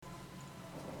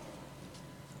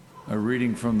A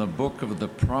reading from the book of the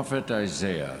prophet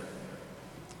Isaiah.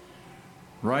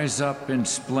 Rise up in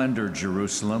splendor,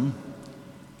 Jerusalem.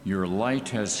 Your light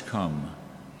has come.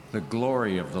 The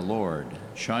glory of the Lord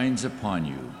shines upon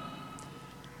you.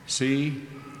 See,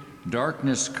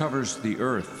 darkness covers the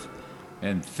earth,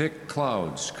 and thick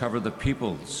clouds cover the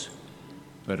peoples.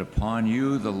 But upon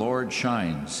you the Lord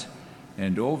shines,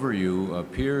 and over you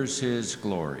appears his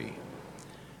glory.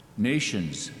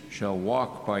 Nations shall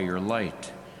walk by your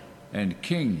light, and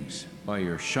kings by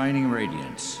your shining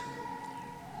radiance.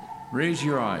 Raise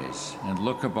your eyes and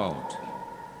look about.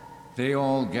 They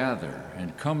all gather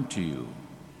and come to you.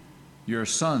 Your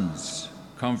sons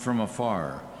come from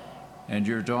afar, and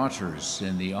your daughters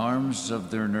in the arms of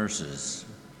their nurses.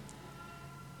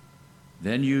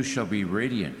 Then you shall be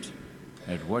radiant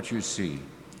at what you see.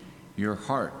 Your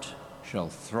heart shall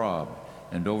throb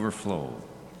and overflow.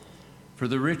 For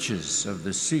the riches of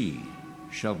the sea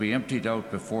shall be emptied out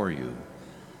before you.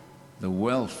 The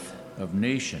wealth of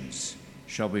nations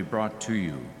shall be brought to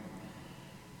you.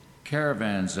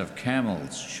 Caravans of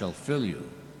camels shall fill you.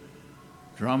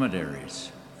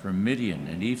 Dromedaries from Midian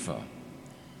and Ephah.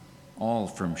 All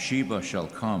from Sheba shall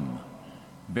come,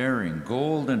 bearing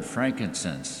gold and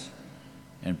frankincense,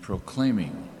 and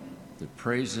proclaiming the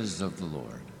praises of the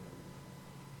Lord.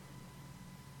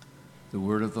 The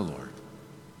word of the Lord.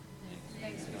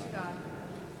 Thanks be to God.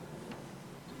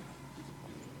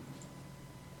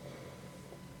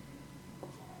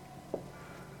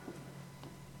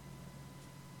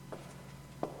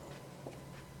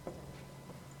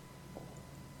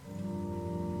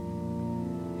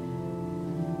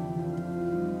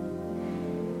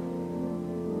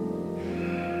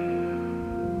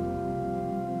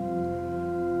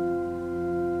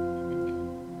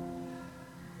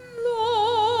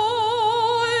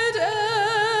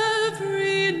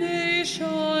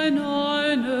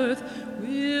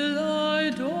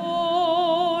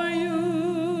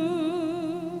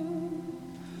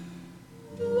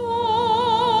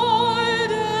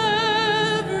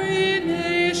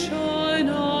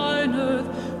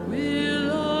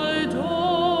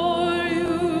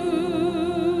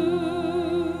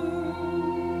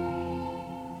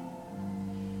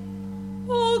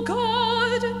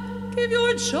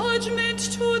 Judgment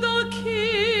to the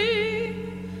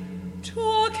king, to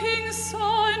a king's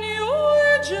son,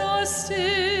 your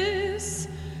justice,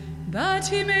 that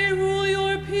he may rule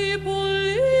your people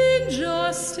in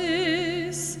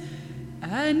justice,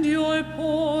 and your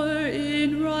poor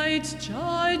in right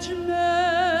judgment.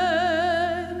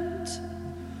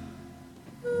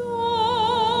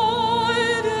 Lord,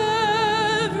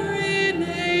 every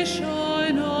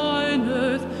nation on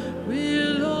earth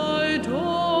will adore.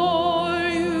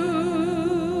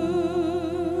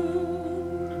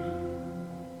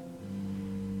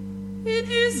 In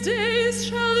his days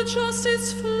shall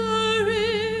justice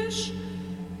flourish,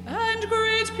 and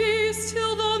great peace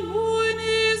till the moon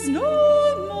is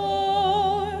no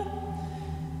more.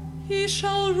 He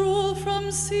shall rule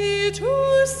from sea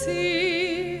to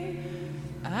sea,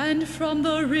 and from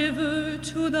the river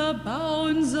to the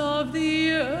bounds of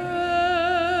the earth.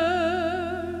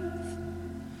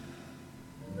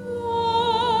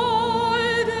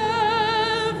 Lord,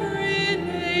 every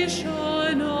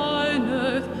nation on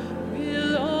earth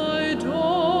will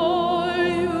adore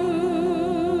you.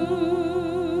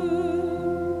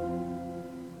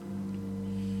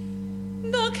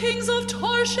 The kings of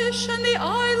Tarshish and the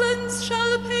islands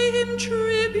shall pay him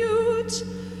tribute.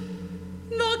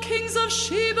 The kings of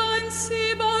Sheba and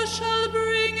Seba shall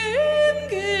bring him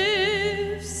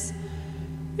gifts.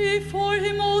 Before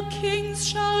him all kings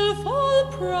shall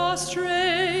fall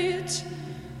prostrate.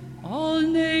 All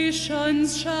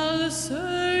nations shall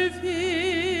serve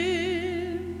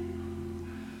him.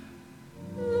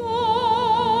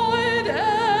 Lord,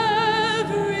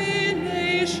 every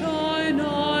nation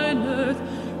on earth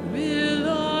will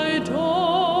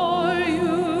adore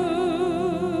you.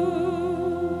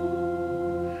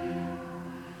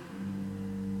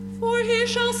 For he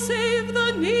shall save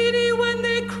the needy when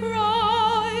they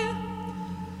cry,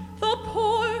 the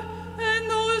poor and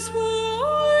those who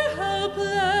are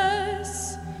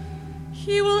helpless.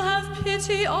 He will have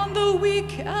pity on the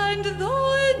weak and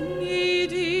the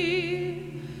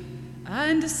needy,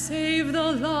 and save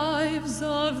the lives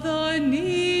of the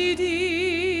needy.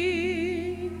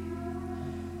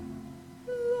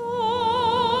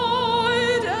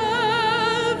 Lord,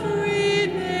 every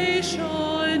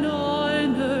nation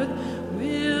on earth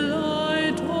will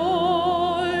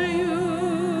adore you.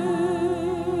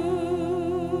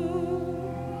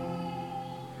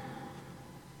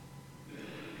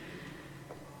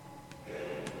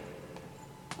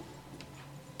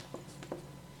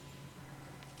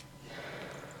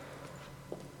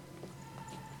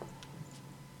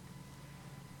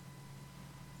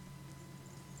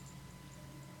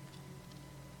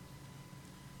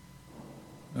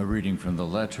 reading from the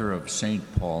letter of St.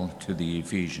 Paul to the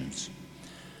Ephesians.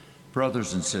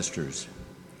 Brothers and sisters,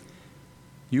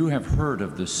 you have heard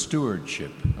of the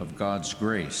stewardship of God's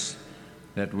grace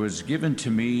that was given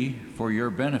to me for your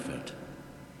benefit,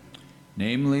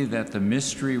 namely that the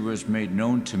mystery was made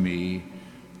known to me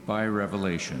by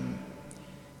revelation.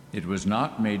 It was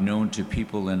not made known to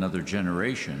people in other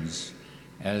generations,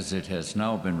 as it has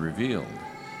now been revealed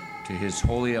to his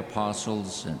holy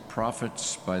apostles and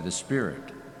prophets by the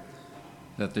Spirit,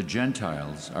 that the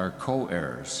Gentiles are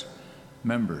co-heirs,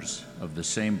 members of the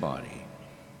same body,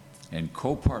 and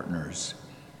co-partners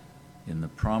in the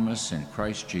promise in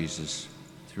Christ Jesus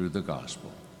through the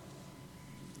gospel.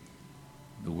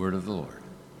 The word of the Lord.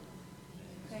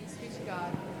 Thanks be to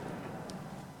God.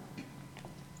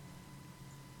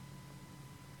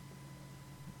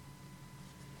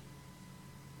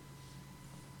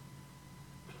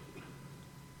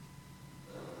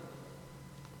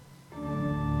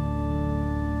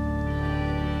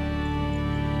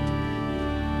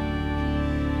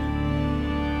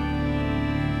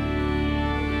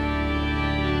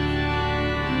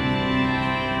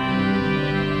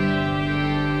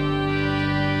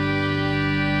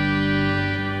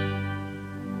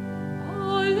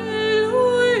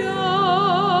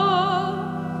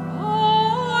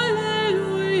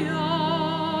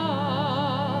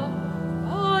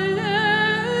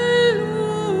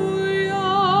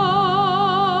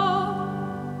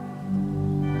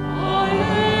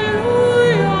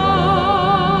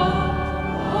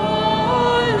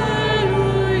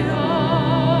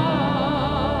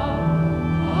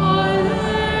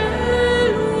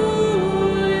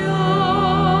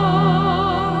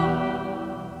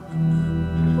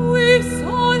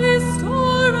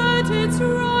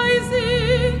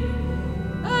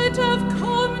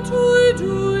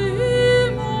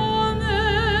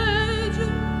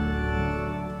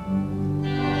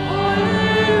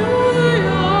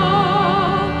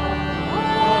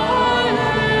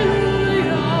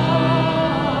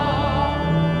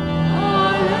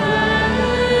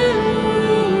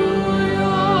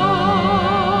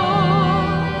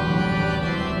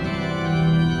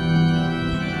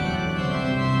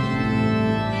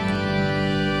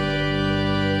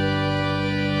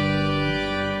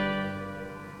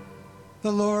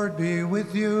 The Lord be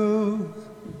with you.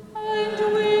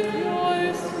 And with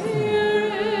your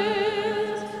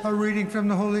spirit. A reading from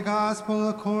the Holy Gospel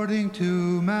according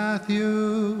to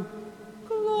Matthew.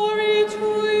 Glory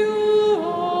to you,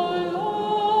 O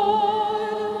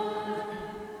Lord.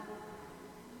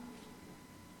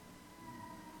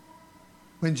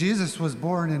 When Jesus was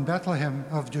born in Bethlehem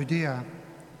of Judea,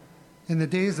 in the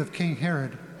days of King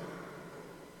Herod,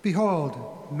 behold,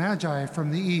 Magi from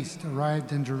the east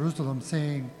arrived in Jerusalem,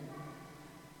 saying,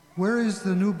 "Where is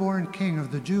the newborn King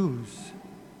of the Jews?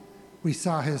 We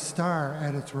saw his star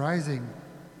at its rising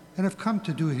and have come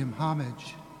to do him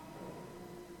homage."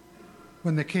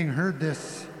 When the king heard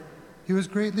this, he was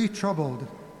greatly troubled,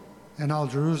 and all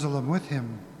Jerusalem with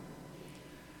him.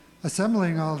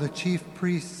 Assembling all the chief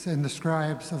priests and the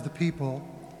scribes of the people,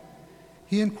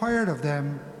 he inquired of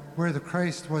them where the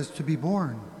Christ was to be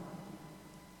born.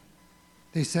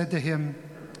 They said to him,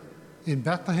 "In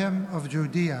Bethlehem of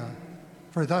Judea,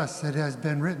 for thus it has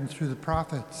been written through the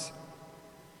prophets.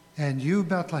 And you,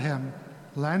 Bethlehem,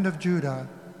 land of Judah,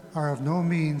 are of no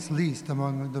means least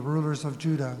among the rulers of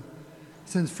Judah,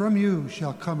 since from you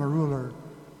shall come a ruler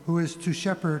who is to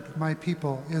shepherd my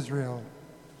people Israel."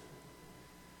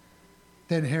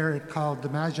 Then Herod called the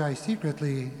Magi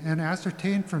secretly and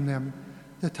ascertained from them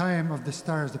the time of the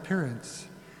star's appearance.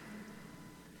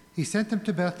 He sent them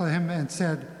to Bethlehem and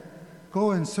said,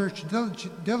 "Go and search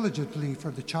diligently for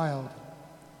the child.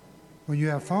 When you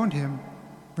have found him,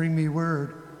 bring me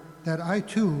word that I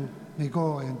too may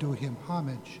go and do him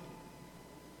homage."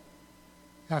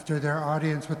 After their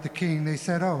audience with the king, they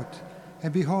set out,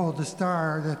 and behold, the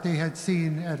star that they had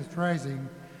seen at its rising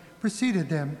preceded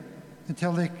them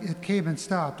until it came and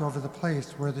stopped over the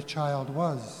place where the child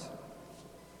was.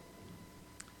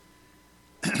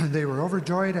 They were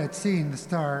overjoyed at seeing the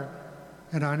star,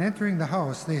 and on entering the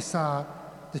house they saw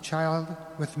the child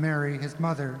with Mary, his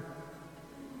mother.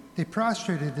 They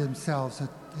prostrated themselves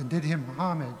and did him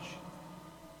homage.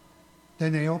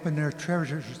 Then they opened their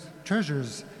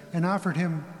treasures and offered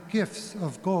him gifts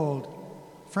of gold,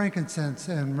 frankincense,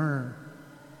 and myrrh.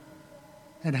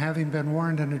 And having been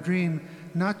warned in a dream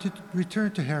not to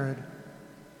return to Herod,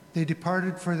 they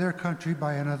departed for their country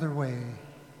by another way.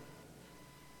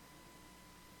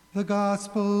 The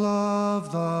Gospel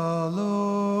of the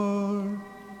Lord.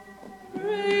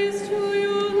 Praise to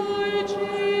you, Lord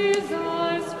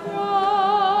Jesus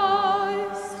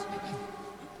Christ.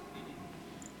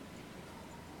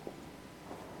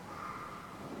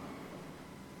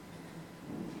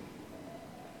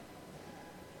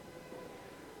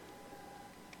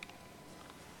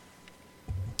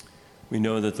 We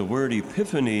know that the word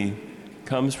epiphany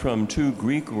comes from two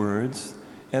Greek words,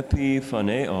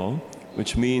 epiphaneo,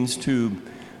 which means to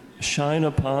shine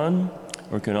upon,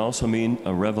 or can also mean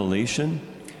a revelation.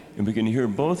 And we can hear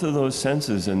both of those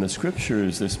senses in the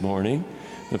scriptures this morning.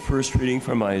 The first reading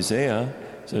from Isaiah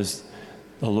says,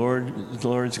 the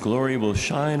Lord's glory will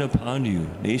shine upon you.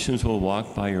 Nations will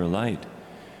walk by your light.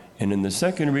 And in the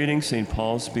second reading, St.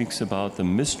 Paul speaks about the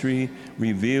mystery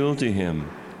revealed to him,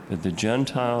 that the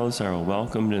Gentiles are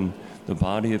welcomed in the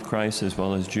body of Christ as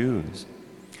well as Jews.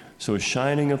 So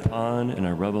shining upon and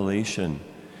a revelation.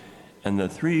 And the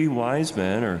three wise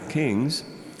men, or kings,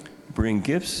 bring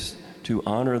gifts to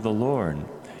honor the Lord.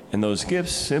 And those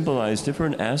gifts symbolize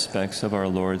different aspects of our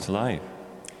Lord's life.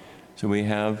 So we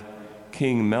have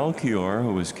King Melchior,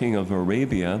 who was king of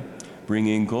Arabia,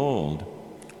 bringing gold.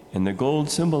 And the gold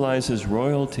symbolizes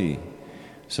royalty.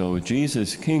 So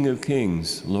Jesus, King of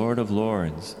Kings, Lord of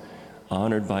Lords,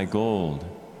 honored by gold.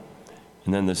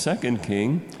 And then the second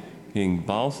king, King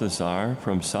Balthasar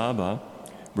from Saba,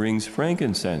 brings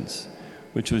frankincense,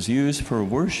 which was used for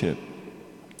worship.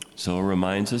 So it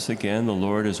reminds us again, the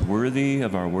Lord is worthy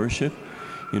of our worship.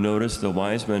 You notice the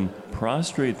wise men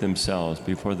prostrate themselves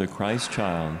before the Christ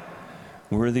child,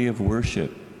 worthy of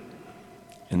worship.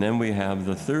 And then we have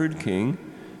the third king,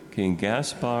 King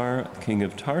Gaspar, king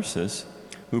of Tarsus,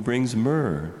 who brings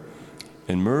myrrh.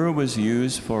 And myrrh was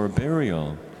used for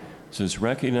burial. So it's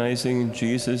recognizing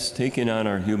Jesus taking on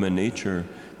our human nature,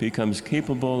 becomes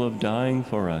capable of dying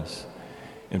for us.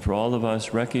 And for all of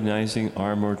us, recognizing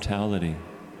our mortality.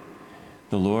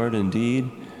 The Lord indeed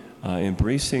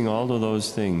embracing all of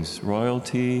those things,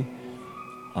 royalty,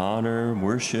 honor,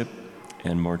 worship,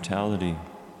 and mortality.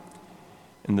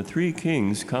 And the three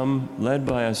kings come led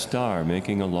by a star,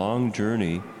 making a long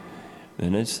journey.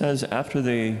 And it says after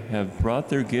they have brought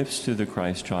their gifts to the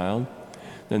Christ child,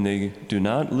 then they do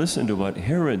not listen to what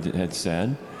Herod had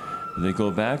said. They go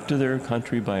back to their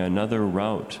country by another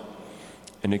route.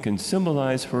 And it can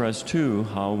symbolize for us too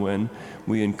how when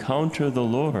we encounter the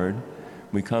Lord,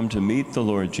 we come to meet the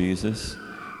Lord Jesus.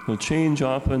 He'll change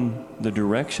often the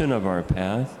direction of our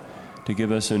path to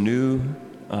give us a new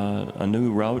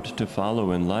route to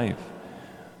follow in life,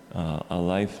 a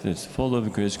life that's full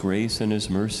of His grace and His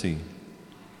mercy.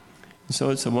 And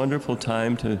so it's a wonderful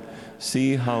time to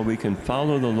see how we can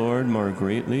follow the Lord more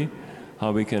greatly,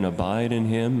 how we can abide in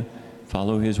Him,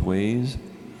 follow His ways,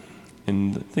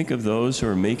 and think of those who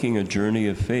are making a journey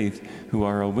of faith who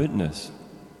are a witness.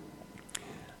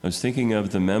 I was thinking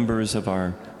of the members of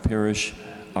our parish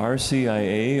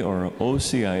RCIA or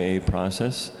OCIA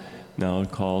process, now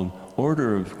called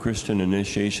Order of Christian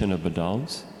Initiation of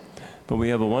Adults. But we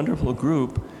have a wonderful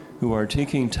group who are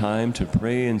taking time to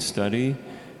pray and study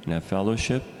and have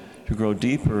fellowship to grow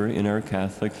deeper in our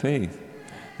Catholic faith.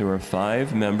 There are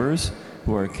 5 members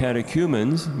who are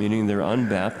catechumens, meaning they're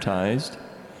unbaptized,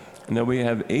 and then we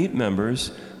have 8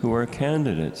 members who are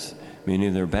candidates,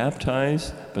 meaning they're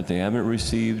baptized, but they haven't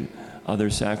received other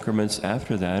sacraments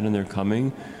after that, and they're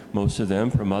coming, most of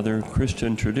them, from other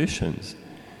Christian traditions.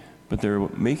 But they're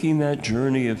making that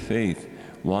journey of faith,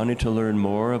 wanting to learn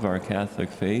more of our Catholic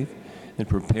faith and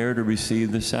prepare to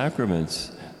receive the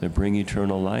sacraments that bring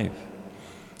eternal life.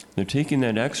 They're taking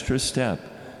that extra step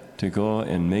to go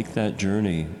and make that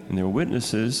journey, and they're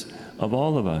witnesses of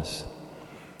all of us,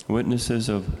 witnesses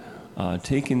of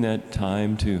taking that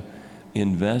time to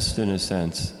invest, in a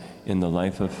sense, in the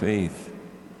life of faith.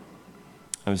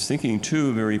 I was thinking,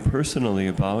 too, very personally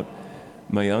about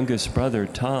my youngest brother,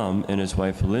 Tom, and his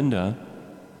wife, Linda,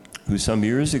 who some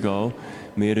years ago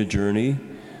made a journey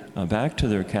back to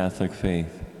their Catholic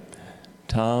faith.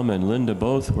 Tom and Linda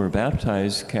both were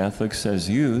baptized Catholics as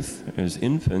youth, as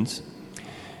infants,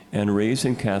 and raised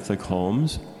in Catholic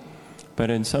homes, but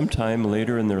in some time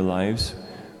later in their lives,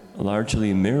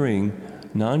 largely marrying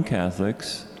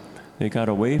non-Catholics, they got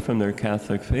away from their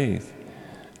Catholic faith.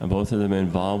 And both of them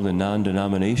involved in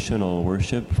non-denominational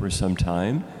worship for some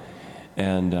time.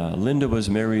 And Linda was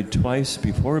married twice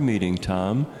before meeting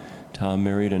Tom. Tom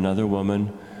married another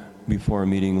woman before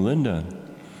meeting Linda.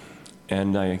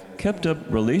 And I kept up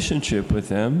relationship with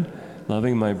them,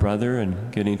 loving my brother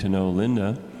and getting to know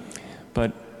Linda.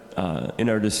 But in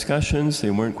our discussions, they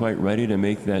weren't quite ready to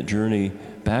make that journey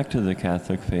back to the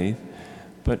Catholic faith.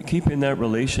 But keeping that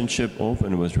relationship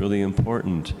open was really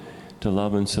important, to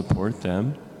love and support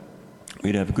them.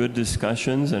 We'd have good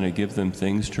discussions, and I'd give them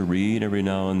things to read every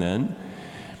now and then.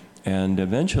 And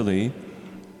eventually,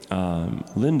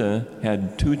 Linda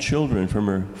had 2 children from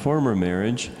her former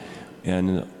marriage,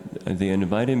 and they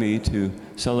invited me to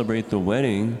celebrate the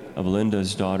wedding of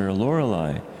Linda's daughter,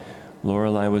 Lorelei.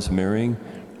 Lorelei was marrying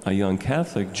a young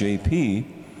Catholic, JP,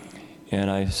 and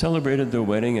I celebrated their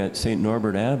wedding at St.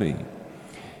 Norbert Abbey.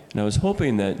 And I was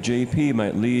hoping that JP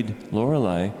might lead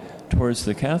Lorelei towards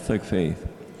the Catholic faith,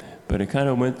 but it kind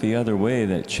of went the other way,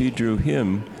 that she drew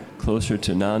him closer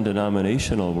to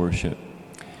non-denominational worship.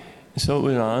 So it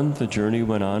went on, the journey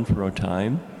went on for a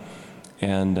time,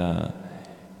 and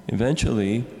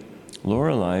eventually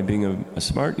Lorelei, being a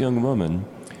smart young woman,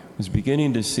 was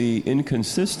beginning to see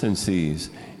inconsistencies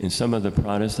in some of the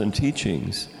Protestant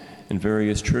teachings in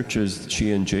various churches that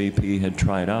she and JP had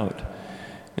tried out.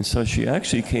 And so she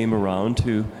actually came around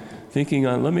to thinking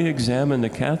on, let me examine the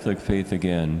Catholic faith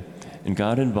again, and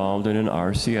got involved in an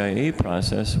RCIA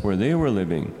process where they were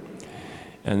living.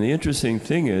 And the interesting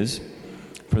thing is,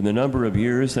 for the number of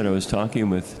years that I was talking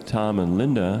with Tom and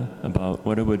Linda about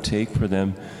what it would take for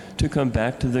them to come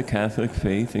back to the Catholic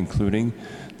faith, including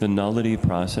the nullity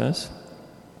process,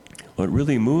 what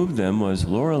really moved them was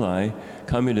Lorelei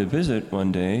coming to visit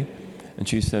one day, and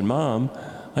she said, Mom,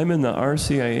 I'm in the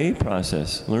RCIA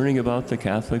process, learning about the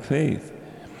Catholic faith.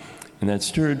 And that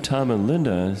stirred Tom and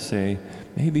Linda to say,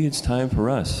 maybe it's time for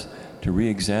us to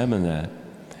re-examine that.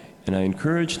 And I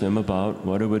encouraged them about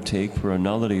what it would take for a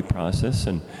nullity process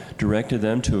and directed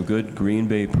them to a good Green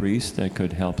Bay priest that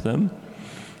could help them.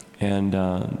 And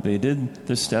they did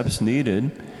the steps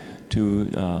needed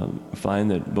to find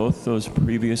that both those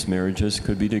previous marriages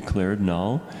could be declared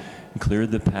null, and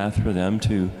cleared the path for them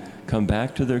to come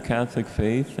back to their Catholic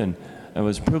faith. And I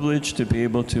was privileged to be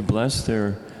able to bless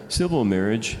their civil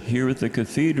marriage here at the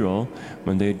cathedral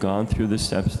when they'd gone through the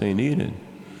steps they needed.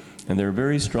 And they're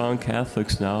very strong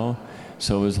Catholics now.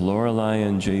 So is Lorelei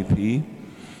and JP.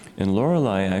 And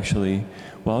Lorelei actually,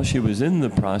 while she was in the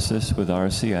process with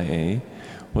RCIA,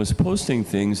 was posting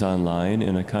things online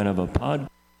in a kind of a pod.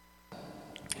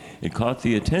 It caught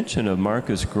the attention of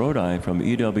Marcus Grodi from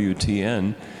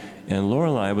EWTN, and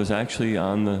Lorelei was actually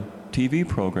on the TV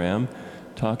program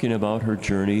talking about her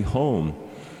journey home.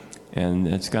 And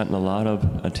it's gotten a lot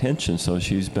of attention, so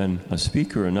she's been a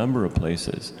speaker a number of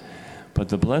places. But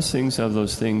the blessings of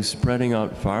those things spreading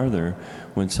out farther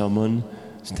when someone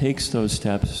takes those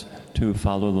steps to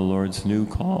follow the Lord's new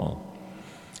call.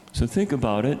 So think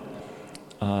about it.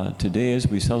 Today, as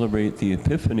we celebrate the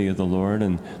Epiphany of the Lord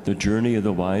and the journey of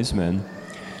the wise men,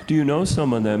 do you know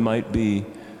someone that might be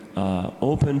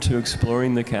open to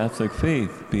exploring the Catholic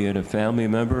faith, be it a family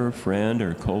member, friend,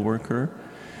 or co-worker?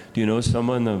 Do you know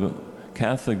someone of a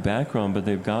Catholic background, but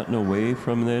they've gotten away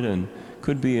from it and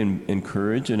could be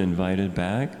encouraged and invited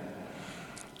back?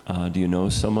 Do you know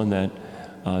someone that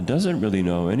doesn't really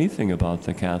know anything about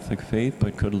the Catholic faith,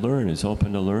 but could learn, is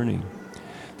open to learning?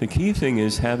 The key thing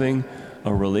is having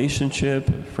a relationship,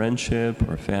 a friendship,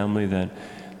 or family, that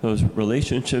those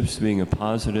relationships being a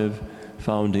positive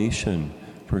foundation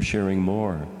for sharing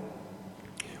more.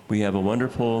 We have a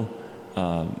wonderful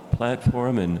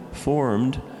platform and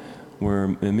Formed, where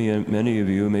many of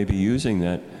you may be using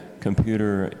that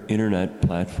computer internet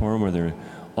platform, where there are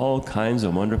all kinds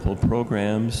of wonderful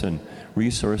programs and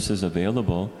resources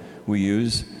available. We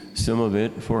use some of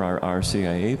it for our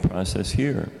RCIA process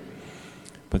here.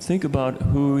 But think about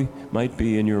who might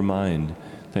be in your mind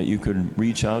that you could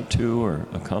reach out to or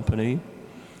accompany.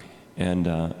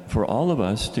 And for all of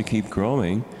us to keep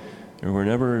growing, and we're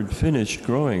never finished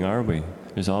growing, are we?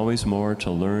 There's always more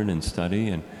to learn and study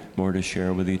and more to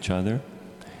share with each other.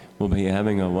 We'll be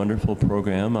having a wonderful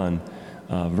program on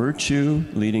virtue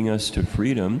leading us to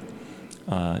freedom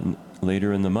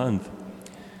later in the month.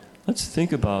 Let's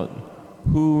think about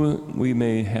who we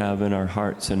may have in our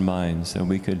hearts and minds that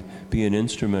we could be an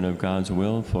instrument of God's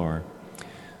will for.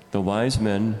 The wise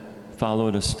men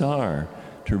followed a star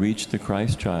to reach the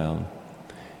Christ child.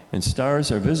 And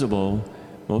stars are visible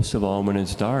most of all when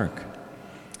it's dark.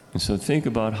 And so think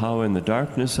about how in the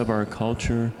darkness of our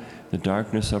culture, the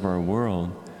darkness of our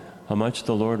world, how much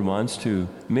the Lord wants to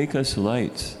make us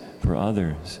lights for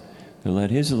others, to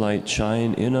let His light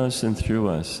shine in us and through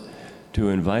us, to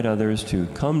invite others to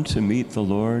come to meet the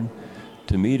Lord,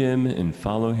 to meet Him and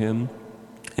follow Him,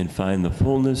 and find the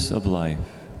fullness of life.